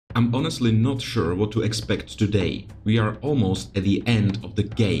I'm honestly not sure what to expect today. We are almost at the end of the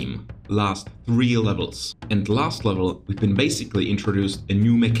game. Last 3 levels. And last level, we've been basically introduced a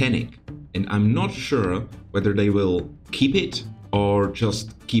new mechanic. And I'm not sure whether they will keep it or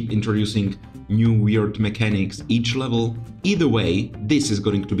just keep introducing new weird mechanics each level. Either way, this is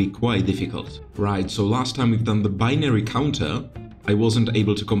going to be quite difficult. Right, so last time we've done the binary counter, I wasn't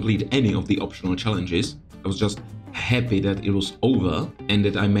able to complete any of the optional challenges. I was just happy that it was over and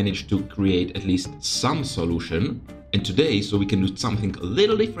that I managed to create at least some solution. And today, so we can do something a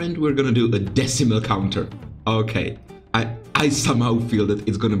little different, we're gonna do a decimal counter. Okay, I somehow feel that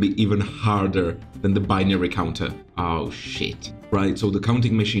it's gonna be even harder than the binary counter. Oh shit. Right, so the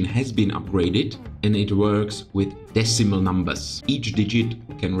counting machine has been upgraded and it works with decimal numbers. Each digit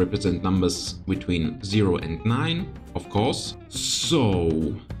can represent numbers between 0 and 9, of course.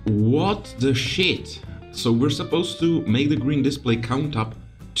 So, what the shit? So we're supposed to make the green display count up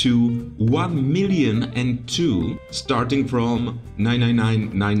to 1,000,002 starting from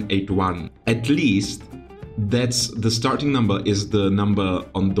 999,981. At least that's the starting number is the number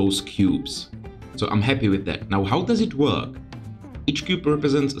on those cubes. So I'm happy with that. Now how does it work? Each cube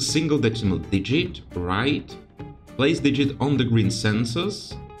represents a single decimal digit, right? Place digit on the green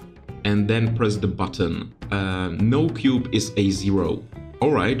sensors and then press the button. No cube is a 0.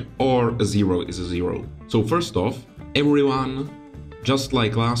 Alright, or a 0 is a 0. So first off, everyone, just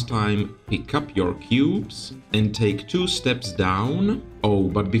like last time, pick up your cubes and take 2 steps down. Oh,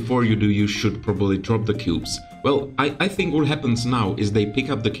 but before you do, you should probably drop the cubes. Well, I think what happens now is they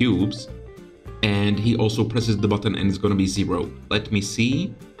pick up the cubes and he also presses the button and it's gonna be 0. Let me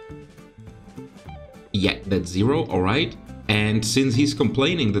see. Yeah, that's 0, alright. And since he's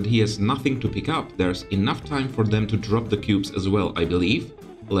complaining that he has nothing to pick up, there's enough time for them to drop the cubes as well, I believe.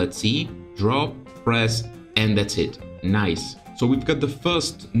 Let's see. Drop, press, and that's it. Nice. So we've got the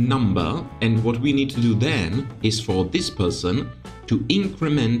first number, and what we need to do then is for this person to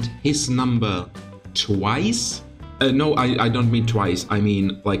increment his number twice. No, I don't mean twice. I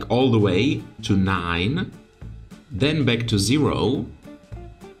mean like all the way to 9, then back to 0.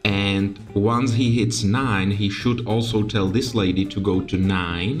 And once he hits 9, he should also tell this lady to go to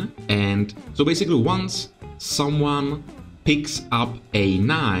 9. And so basically once someone picks up a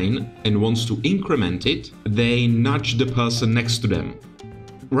 9 and wants to increment it, they nudge the person next to them.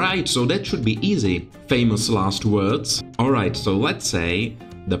 Right, so that should be easy. Famous last words. Alright, so let's say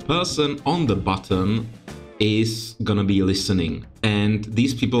the person on the button is gonna be listening. And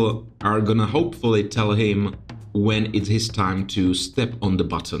these people are gonna hopefully tell him when it's his time to step on the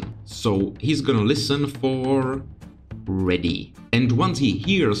button. So he's gonna listen for ready. And once he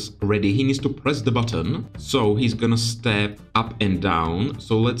hears ready, he needs to press the button. So he's gonna step up and down.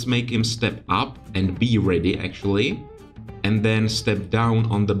 So let's make him step up and be ready actually. And then step down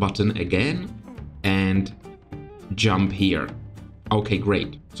on the button again and jump here. Okay,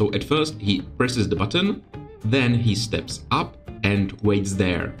 great. So at first he presses the button, then he steps up and waits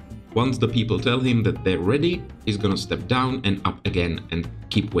there. Once the people tell him that they're ready, he's gonna step down and up again and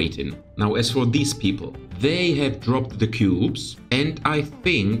keep waiting. Now as for these people, they have dropped the cubes and I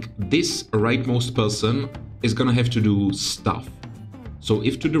think this rightmost person is gonna have to do stuff. So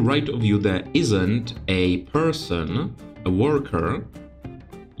if to the right of you there isn't a person, a worker,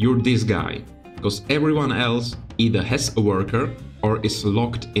 you're this guy. Because everyone else either has a worker or is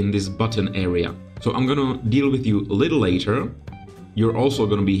locked in this button area. So I'm gonna deal with you a little later. You're also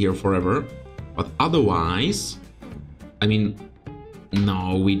gonna be here forever. But otherwise, I mean,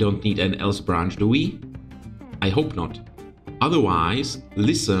 no, we don't need an else branch, do we? I hope not. Otherwise,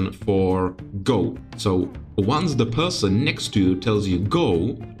 listen for go. So once the person next to you tells you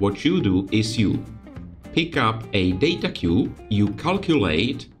go, what you do is you pick up a data cube, you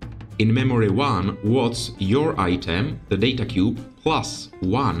calculate in memory 1 what's your item, the data cube, plus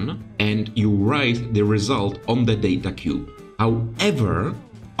 1, and you write the result on the data cube. However,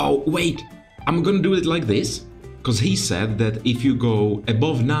 oh wait, I'm gonna do it like this, because he said that if you go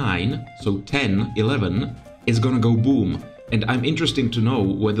above 9, so 10, 11, it's gonna go boom. And I'm interested to know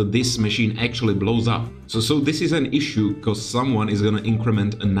whether this machine actually blows up. So this is an issue, because someone is gonna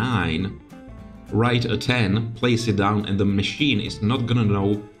increment a 9, write a 10, place it down, and the machine is not gonna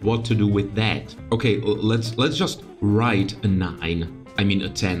know what to do with that. Okay, let's just write a 9. I mean a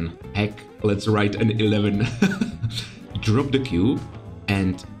 10. Heck, let's write an 11. Drop the cube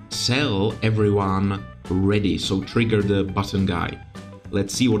and tell everyone ready. So trigger the button guy.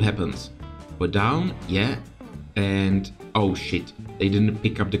 Let's see what happens. Put down, yeah. And oh shit, they didn't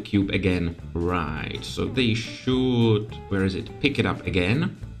pick up the cube again. Right, so they should, where is it? Pick it up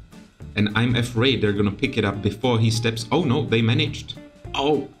again. And I'm afraid they're gonna pick it up before he steps. Oh no, they managed.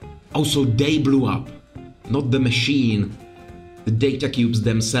 Oh, Oh, so they blew up, not the machine, the data cubes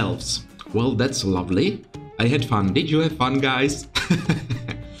themselves. Well, that's lovely. I had fun. Did you have fun, guys?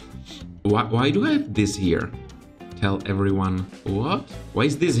 Why do I have this here? Tell everyone what? Why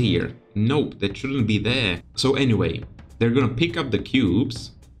is this here? Nope, that shouldn't be there. So anyway, they're gonna pick up the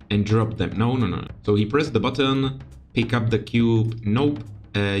cubes and drop them. No. So he pressed the button, pick up the cube. Nope.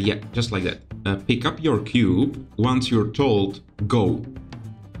 Yeah, just like that. Pick up your cube. Once you're told, go.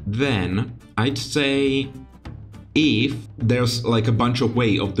 Then I'd say if there's like a bunch of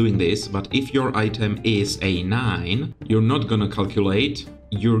way of doing this, but if your item is a 9, you're not gonna calculate,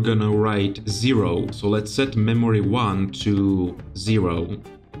 you're gonna write 0. So let's set memory 1 to 0.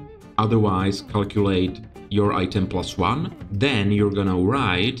 Otherwise, calculate your item plus 1. Then you're gonna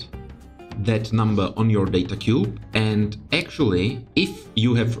write that number on your data cube. And actually, if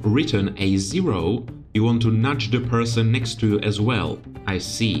you have written a 0, you want to nudge the person next to you as well. I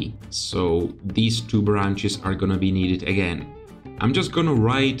see. So these two branches are gonna be needed again. I'm just gonna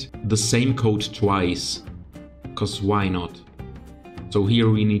write the same code twice, because why not? So here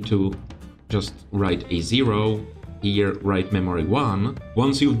we need to just write a 0, here write memory 1.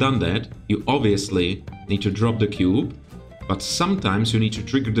 Once you've done that, you obviously need to drop the cube, but sometimes you need to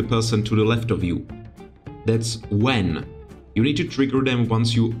trigger the person to the left of you. That's when. You need to trigger them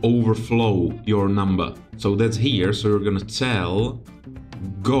once you overflow your number. So that's here, so you're gonna tell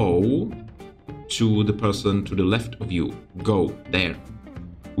go to the person to the left of you. Go, there.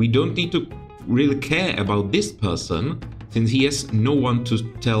 We don't need to really care about this person, since he has no one to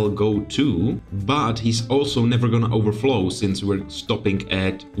tell go to, but he's also never gonna overflow since we're stopping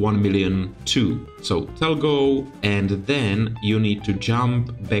at 1,000,002. So tell go, and then you need to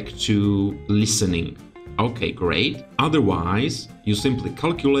jump back to listening. Okay, great. Otherwise, you simply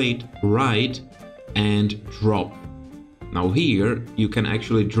calculate, write, and drop. Now here, you can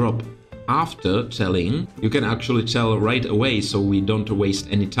actually drop after telling. You can actually tell right away so we don't waste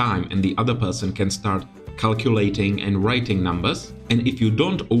any time and the other person can start calculating and writing numbers. And if you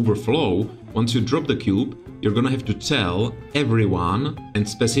don't overflow, once you drop the cube, you're gonna have to tell everyone, and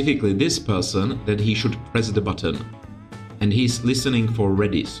specifically this person, that he should press the button. And he's listening for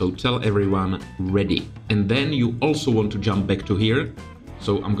ready, so tell everyone ready. And then you also want to jump back to here,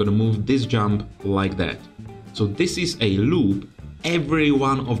 so I'm gonna move this jump like that. So this is a loop every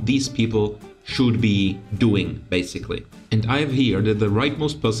one of these people should be doing, basically. And I have here that the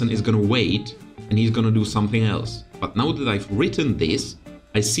rightmost person is gonna wait and he's gonna do something else. But now that I've written this,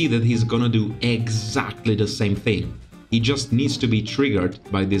 I see that he's gonna do exactly the same thing. He just needs to be triggered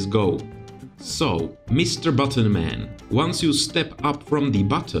by this go. So, Mr. Button Man, once you step up from the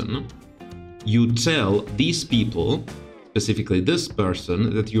button, you tell these people, specifically this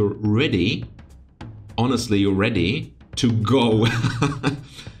person, that you're ready. Honestly, you're ready to go.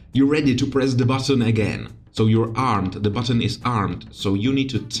 You're ready to press the button again. So you're armed, the button is armed, so you need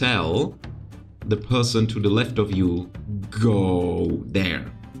to tell the person to the left of you, go there.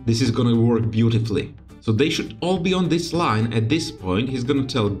 This is gonna work beautifully. So they should all be on this line at this point. He's gonna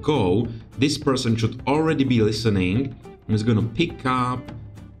tell go. This person should already be listening. He's gonna pick up,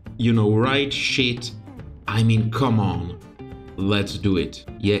 write shit. I mean, come on. Let's do it.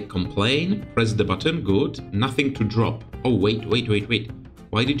 Yeah, complain. Press the button. Good. Nothing to drop. Oh, wait.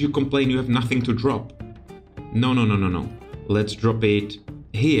 Why did you complain you have nothing to drop? No. Let's drop it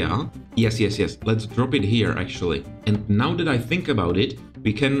here. Yes. Let's drop it here, actually. And now that I think about it,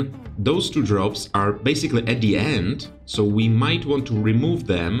 those two drops are basically at the end, so we might want to remove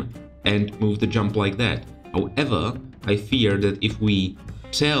them and move the jump like that. However, I fear that if we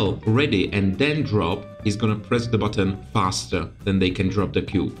tell ready and then drop, he's gonna press the button faster than they can drop the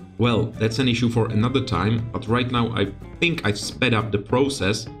cube. Well, that's an issue for another time, but right now I think I've sped up the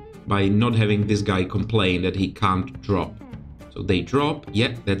process by not having this guy complain that he can't drop. So they drop,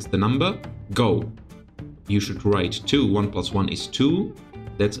 yeah, that's the number, go. You should write 2, 1 plus 1 is 2.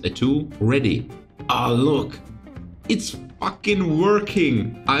 That's a 2. Ready. Oh, look. It's fucking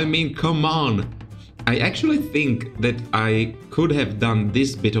working. I mean, come on. I actually think that I could have done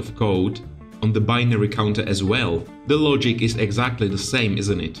this bit of code on the binary counter as well. The logic is exactly the same,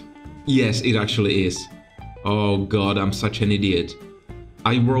 isn't it? Yes, it actually is. Oh god, I'm such an idiot.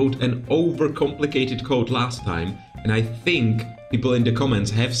 I wrote an overcomplicated code last time, and I think people in the comments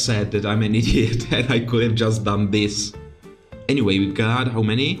have said that I'm an idiot and I could have just done this. Anyway, we've got how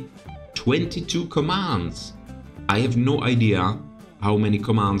many? 22 commands. I have no idea how many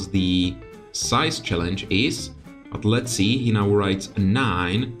commands the size challenge is, but let's see. He now writes a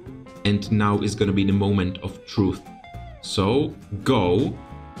 9, and now is gonna be the moment of truth. So, go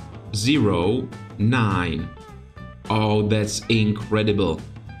 0, 9. Oh, that's incredible.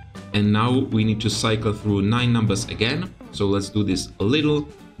 And now we need to cycle through 9 numbers again. So let's do this a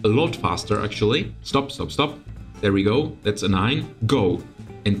lot faster actually. Stop, stop, stop. There we go. That's a 9. Go.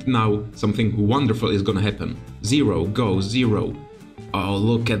 And now something wonderful is gonna happen. 0, go, 0. Oh,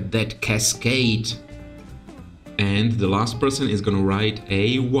 look at that cascade. And the last person is gonna write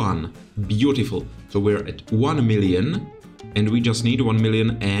a 1. Beautiful. So we're at 1 million. And we just need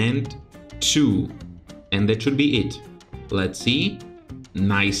 1,000,002. And that should be it. Let's see.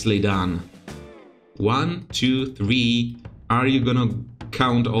 Nicely done. 1, 2, 3. Are you gonna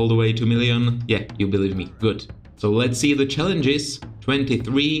count all the way to million? Yeah, you believe me. Good. So let's see the challenges.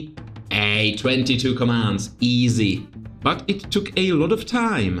 23. Hey, 22 commands. Easy. But it took a lot of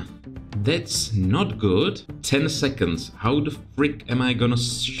time. That's not good. 10 seconds. How the frick am I gonna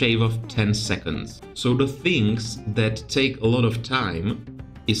shave off 10 seconds? So the things that take a lot of time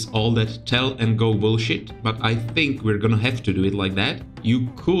is all that tell and go bullshit, but I think we're gonna have to do it like that. You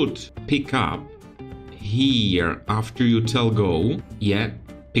could pick up here after you tell go. Yeah,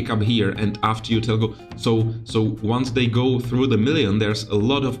 pick up here and after you tell go. So once they go through the million, there's a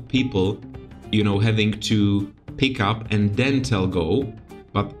lot of people, you know, having to pick up and then tell go.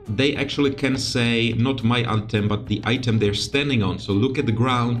 But they actually can say not my item, but the item they're standing on. So look at the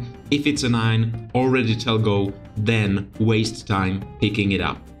ground. If it's a 9, already tell go, then waste time picking it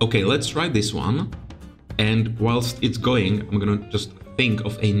up. Okay, let's try this one. And whilst it's going, I'm gonna just think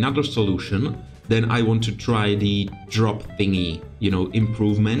of another solution. Then I want to try the drop thingy, you know,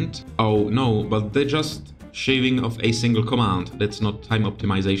 improvement. Oh no, but they're just shaving off a single command. That's not time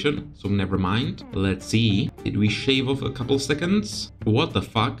optimization, so never mind. Let's see. Did we shave off a couple seconds? What the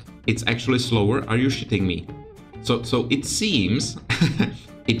fuck? It's actually slower. Are you shitting me? So it seems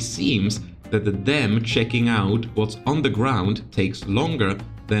it seems that them checking out what's on the ground takes longer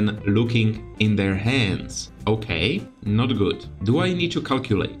than looking in their hands. Okay, not good. Do I need to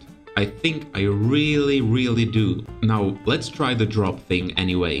calculate? I think I really do. Now let's try the drop thing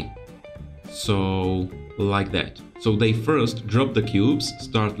anyway. So like that. So they first drop the cubes,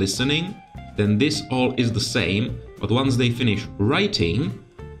 start listening, then this all is the same, but once they finish writing,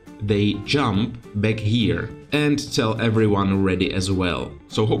 they jump back here and tell everyone ready as well.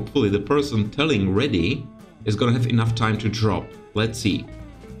 So hopefully the person telling ready is gonna have enough time to drop. Let's see.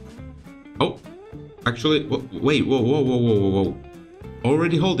 Oh, actually, wait, whoa.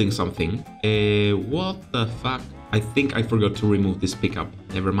 Already holding something. What the fuck? I think I forgot to remove this pickup.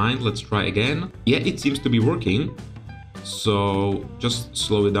 Never mind, let's try again. Yeah, it seems to be working. So just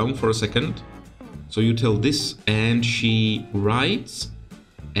slow it down for a second. So you tell this and she writes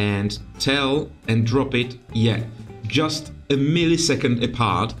and tell and drop it. Yeah, just a millisecond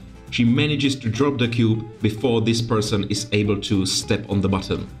apart. She manages to drop the cube before this person is able to step on the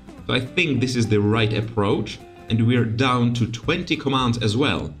button. So I think this is the right approach. And we're down to 20 commands as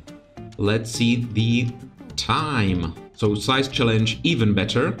well. Let's see the time. So size challenge even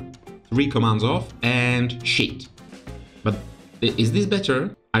better. 3 commands off and shit. But is this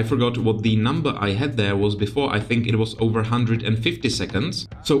better? I forgot what the number I had there was before. I think it was over 150 seconds.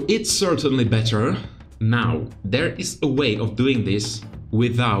 So it's certainly better. Now, there is a way of doing this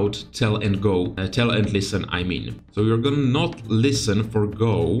without tell and go. Tell and listen, I mean. So you're gonna not listen for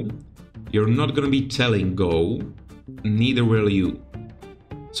go. You're not gonna be telling go. Neither will you.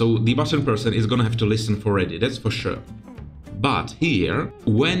 So the button person is gonna have to listen for ready, that's for sure. But here,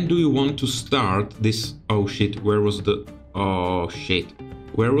 when do you want to start this? Oh shit, where was the... Oh shit.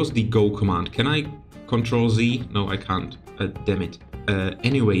 Where was the go command? Can I Control Z? No, I can't. Damn it.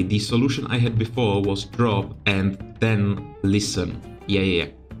 Anyway, the solution I had before was drop and then listen. Yeah.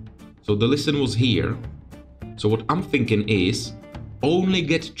 So the listen was here. So what I'm thinking is only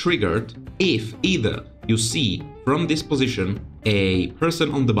get triggered if either you see from this position a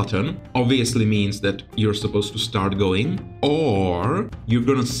person on the button, obviously means that you're supposed to start going, or you're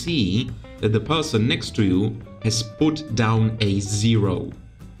gonna see that the person next to you has put down a 0.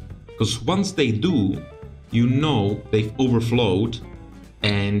 Because once they do, you know they've overflowed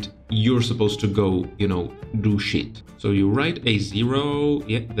and you're supposed to go, you know, do shit. So you write a 0,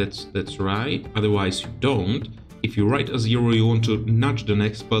 yeah, that's right, otherwise you don't. If you write a 0, you want to nudge the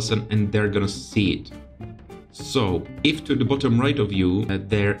next person and they're gonna see it. So if to the bottom right of you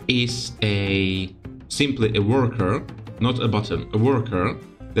there is simply a worker, not a button, a worker,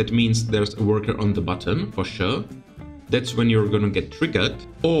 that means there's a worker on the button for sure. That's when you're gonna get triggered,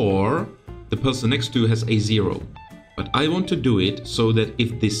 or the person next to you has a 0. But I want to do it so that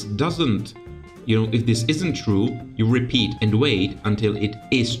if this doesn't, you know, if this isn't true, you repeat and wait until it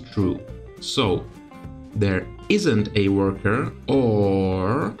is true. So there isn't a worker,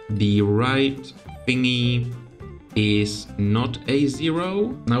 or the right thingy is not a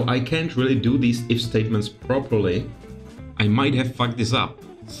 0. Now I can't really do these if statements properly. I might have fucked this up.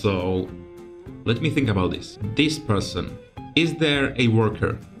 So let me think about this. This person, is there a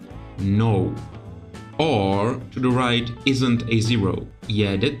worker? No. Or to the right isn't a 0.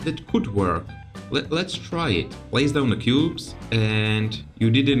 Yeah, that could work. Let's try it. Place down the cubes and you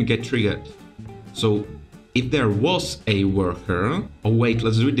didn't get triggered. So if there was a worker... Oh wait,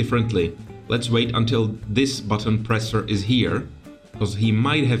 let's do it differently. Let's wait until this button presser is here, because he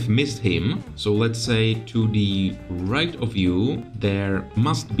might have missed him. So let's say to the right of you, there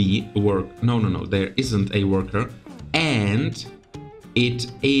must be a no, there isn't a worker. And it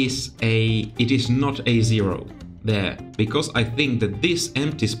is not a 0 there, because I think that this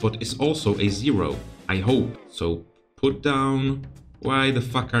empty spot is also a 0. I hope. So put down, why the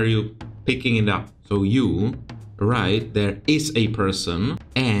fuck are you picking it up? So you, right, there is a person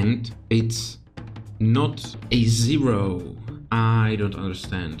and it's not a 0. I don't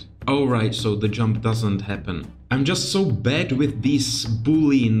understand. Oh right, so the jump doesn't happen. I'm just so bad with these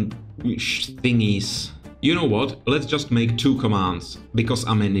Boolean thingies. You know what? Let's just make 2 commands, because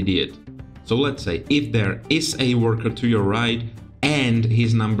I'm an idiot. So let's say if there is a worker to your right and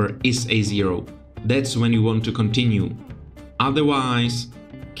his number is a 0, that's when you want to continue. Otherwise,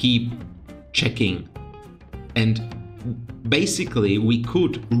 keep checking. And basically we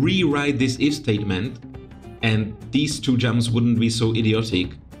could rewrite this if statement and these 2 jumps wouldn't be so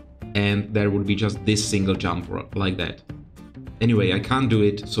idiotic and there would be just this single jump like that. Anyway, I can't do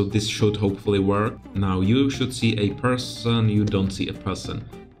it, so this should hopefully work. Now you should see a person, you don't see a person.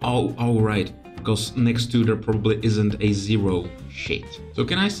 Oh right, because next to there probably isn't a 0. Shit. So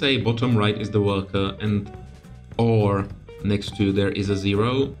can I say bottom right is the worker and or next to there is a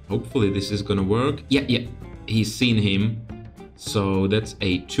 0? Hopefully this is gonna work. Yeah, he's seen him. So that's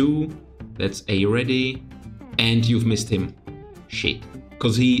a 2, that's a ready, and you've missed him. Shit.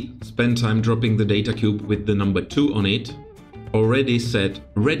 Because he spent time dropping the data cube with the number 2 on it, already said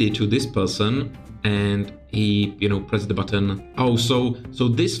ready to this person, and he, pressed the button. Oh, so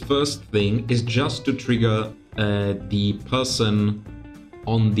this first thing is just to trigger the person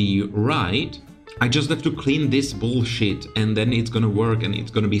on the right. I just have to clean this bullshit and then it's gonna work and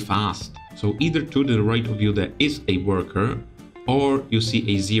it's gonna be fast. So either to the right of you there is a worker or you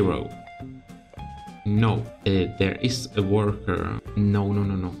see a 0. No, there is a worker. No.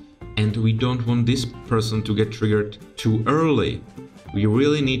 And we don't want this person to get triggered too early. We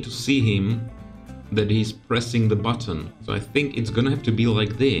really need to see him that he's pressing the button. So I think it's gonna have to be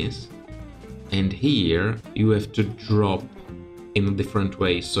like this. And here you have to drop in a different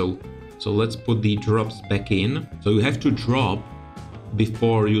way. So let's put the drops back in. So you have to drop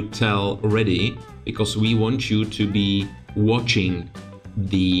before you tell ready, because we want you to be watching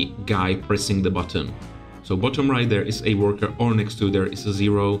the guy pressing the button. So bottom right there is a worker or next to there is a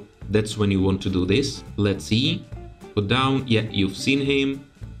 0. That's when you want to do this. Let's see. Put down. Yeah, you've seen him.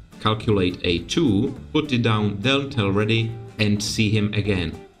 Calculate a 2. Put it down. Then tell ready and see him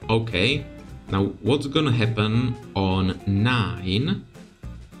again. Okay. Now what's gonna happen on 9?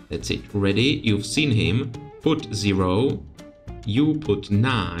 That's it. Ready. You've seen him. Put 0. You put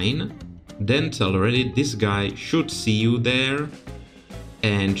 9. Then tell ready. This guy should see you there.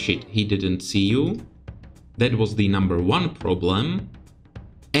 And shit, he didn't see you. That was the number 1 problem.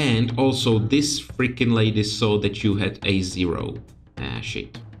 And also this freaking lady saw that you had a 0.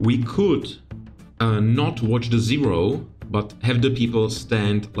 Shit. We could not watch the 0, but have the people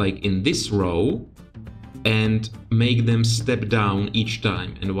stand like in this row and make them step down each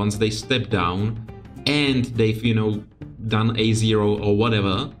time. And once they step down and they've, done a 0 or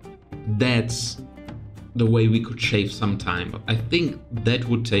whatever, that's the way we could shave some time. But I think that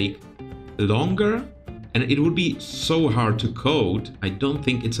would take longer and it would be so hard to code. I don't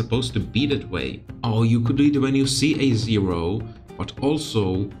think it's supposed to be that way. Oh, you could do it when you see a 0, but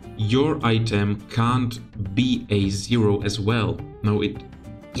also your item can't be a 0 as well. No,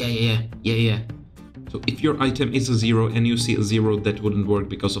 yeah. So if your item is a 0 and you see a 0, that wouldn't work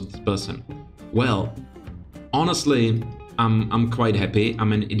because of this person. Well, honestly, I'm quite happy.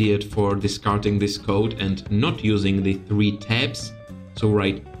 I'm an idiot for discarding this code and not using the 3 tabs. So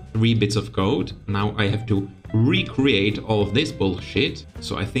write 3 bits of code. Now I have to recreate all of this bullshit.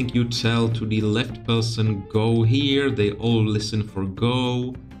 So I think you tell to the left person go here. They all listen for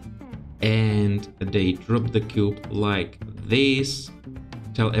go. And they drop the cube like this.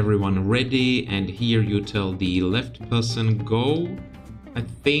 Tell everyone ready. And here you tell the left person go. I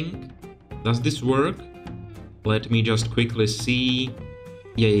think. Does this work? Let me just quickly see.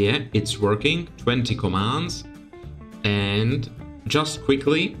 Yeah, it's working. 20 commands. And just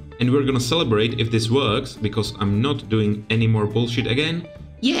quickly, And we're gonna celebrate if this works, because I'm not doing any more bullshit again.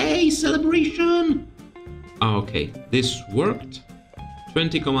 Yay, celebration! Okay, this worked.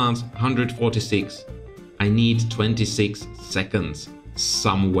 20 commands, 146. I need 26 seconds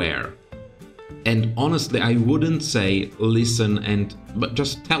somewhere. And honestly, I wouldn't say listen but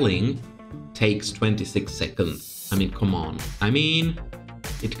just telling takes 26 seconds. I mean, come on. I mean,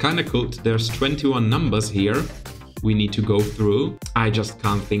 it kinda could. There's 21 numbers here we need to go through. I just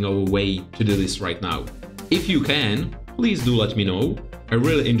can't think of a way to do this right now. If you can, please do let me know. I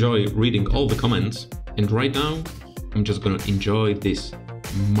really enjoy reading all the comments. And right now, I'm just gonna enjoy this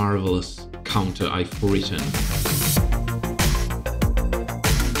marvelous counter I've written.